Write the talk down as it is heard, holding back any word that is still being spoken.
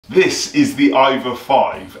This is the Ivar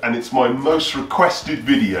 5 and it's my most requested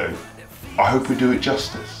video. I hope we do it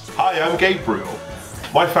justice. Hi, I'm Gabriel.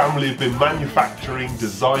 My family have been manufacturing,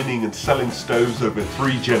 designing and selling stoves over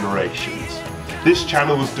 3 generations. This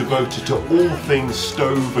channel is devoted to all things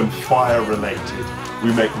stove and fire related.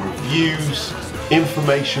 We make reviews,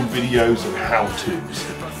 information videos and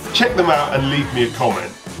how-tos. Check them out and leave me a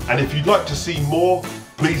comment. And if you'd like to see more,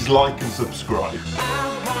 please like and subscribe.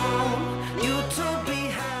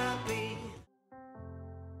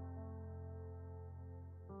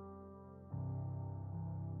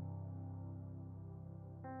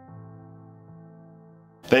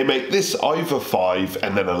 They make this Ivar 5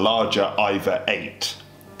 and then a larger Ivar 8.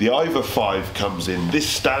 The Ivar 5 comes in this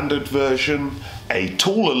standard version, a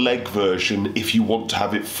taller leg version if you want to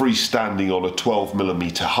have it freestanding on a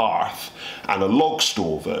 12mm hearth, and a log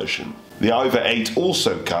store version. The Ivar 8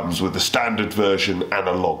 also comes with a standard version and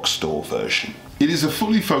a log store version. It is a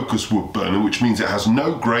fully focused wood burner, which means it has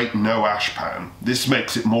no grate, no ash pan. This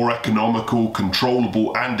makes it more economical,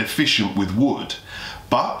 controllable and efficient with wood.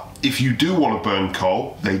 But if you do want to burn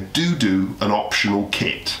coal, they do an optional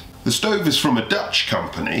kit. The stove is from a Dutch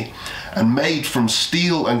company and made from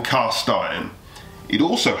steel and cast iron. It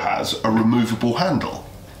also has a removable handle.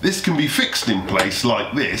 This can be fixed in place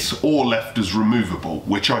like this or left as removable,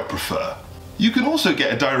 which I prefer. You can also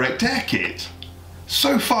get a direct air kit.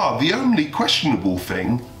 So far, the only questionable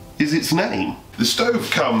thing is its name. The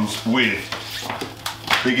stove comes with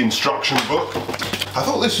a big instruction book. I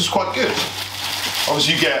thought this was quite good.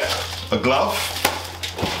 Obviously you get a glove,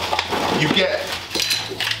 you get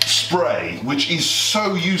spray, which is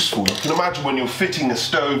so useful. You can imagine when you're fitting a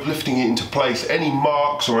stove, lifting it into place, any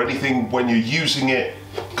marks or anything when you're using it,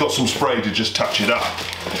 got some spray to just touch it up.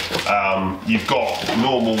 You've got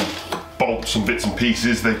normal bolts and bits and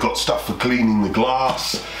pieces, they've got stuff for cleaning the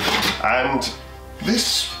glass, and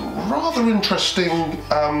this rather interesting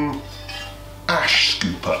ash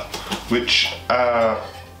scooper, which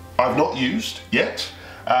I've not used yet,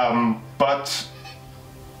 but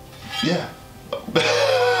yeah,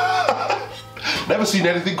 never seen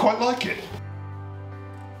anything quite like it.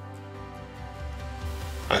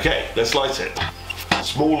 Okay, let's light it.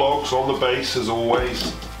 Small logs on the base as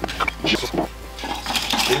always.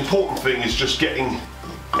 The important thing is just getting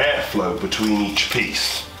airflow between each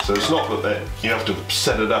piece. So it's not that you have to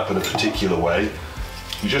set it up in a particular way,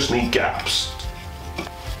 you just need gaps.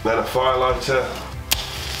 Then a firelighter.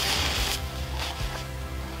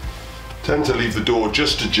 Tend to leave the door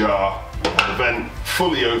just ajar, the vent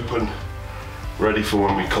fully open, ready for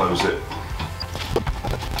when we close it.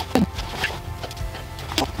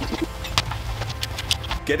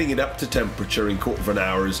 Getting it up to temperature in 1/4 of an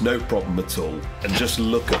hour is no problem at all, and just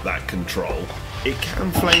look at that control. It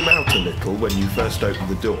can flame out a little when you first open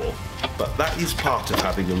the door, but that is part of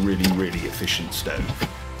having a really efficient stove.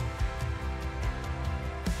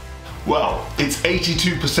 Well, it's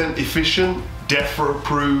 82% efficient, DEFRA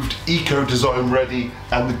approved, eco-design ready,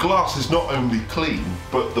 and the glass is not only clean,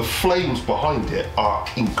 but the flames behind it are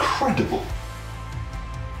incredible.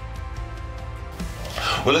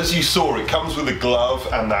 Well, as you saw, it comes with a glove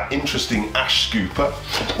and that interesting ash scooper.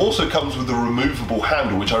 Also comes with a removable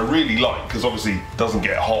handle, which I really like because obviously it doesn't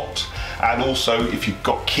get hot. And also, if you've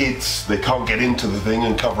got kids, they can't get into the thing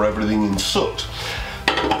and cover everything in soot.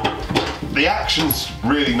 The action's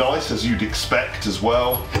really nice, as you'd expect as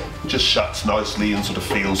well. Just shuts nicely and sort of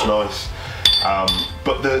feels nice.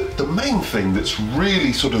 But the main thing that's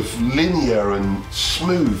really sort of linear and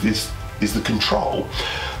smooth is the control.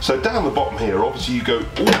 So down the bottom here, obviously you go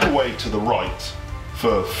all the way to the right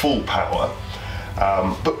for full power.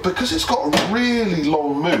 But because it's got a really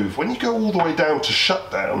long move, when you go all the way down to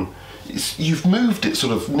shutdown, you've moved it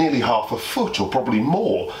sort of nearly 1/2 a foot or probably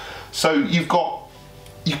more. So you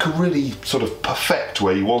can really sort of perfect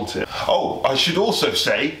where you want it. Oh, I should also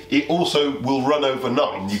say, it also will run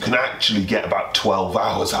overnight. You can actually get about 12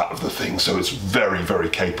 hours out of the thing, so it's very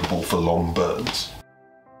capable for long burns.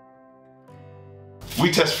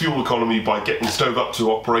 We test fuel economy by getting the stove up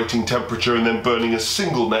to operating temperature and then burning a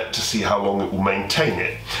single net to see how long it will maintain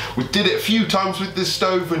it. We did it a few times with this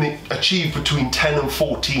stove and it achieved between 10 and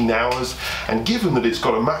 14 hours, and given that it's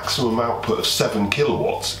got a maximum output of 7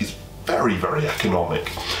 kilowatts, it's very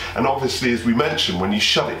economic. And obviously, as we mentioned, when you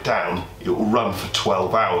shut it down, it will run for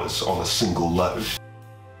 12 hours on a single load.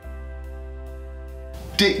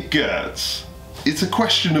 Die Geurts. It's a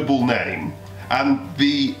questionable name, and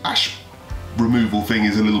the ash removal thing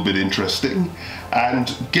is a little bit interesting,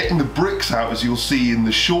 and getting the bricks out, as you'll see in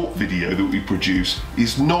the short video that we produce,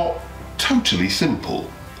 is not totally simple.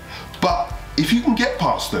 But if you can get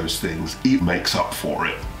past those things, it makes up for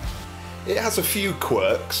it. It has a few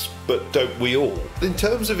quirks, but don't we all? In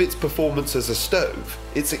terms of its performance as a stove,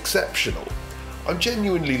 it's exceptional. I'm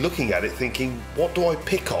genuinely looking at it thinking, what do I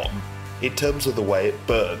pick on in terms of the way it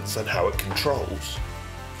burns and how it controls?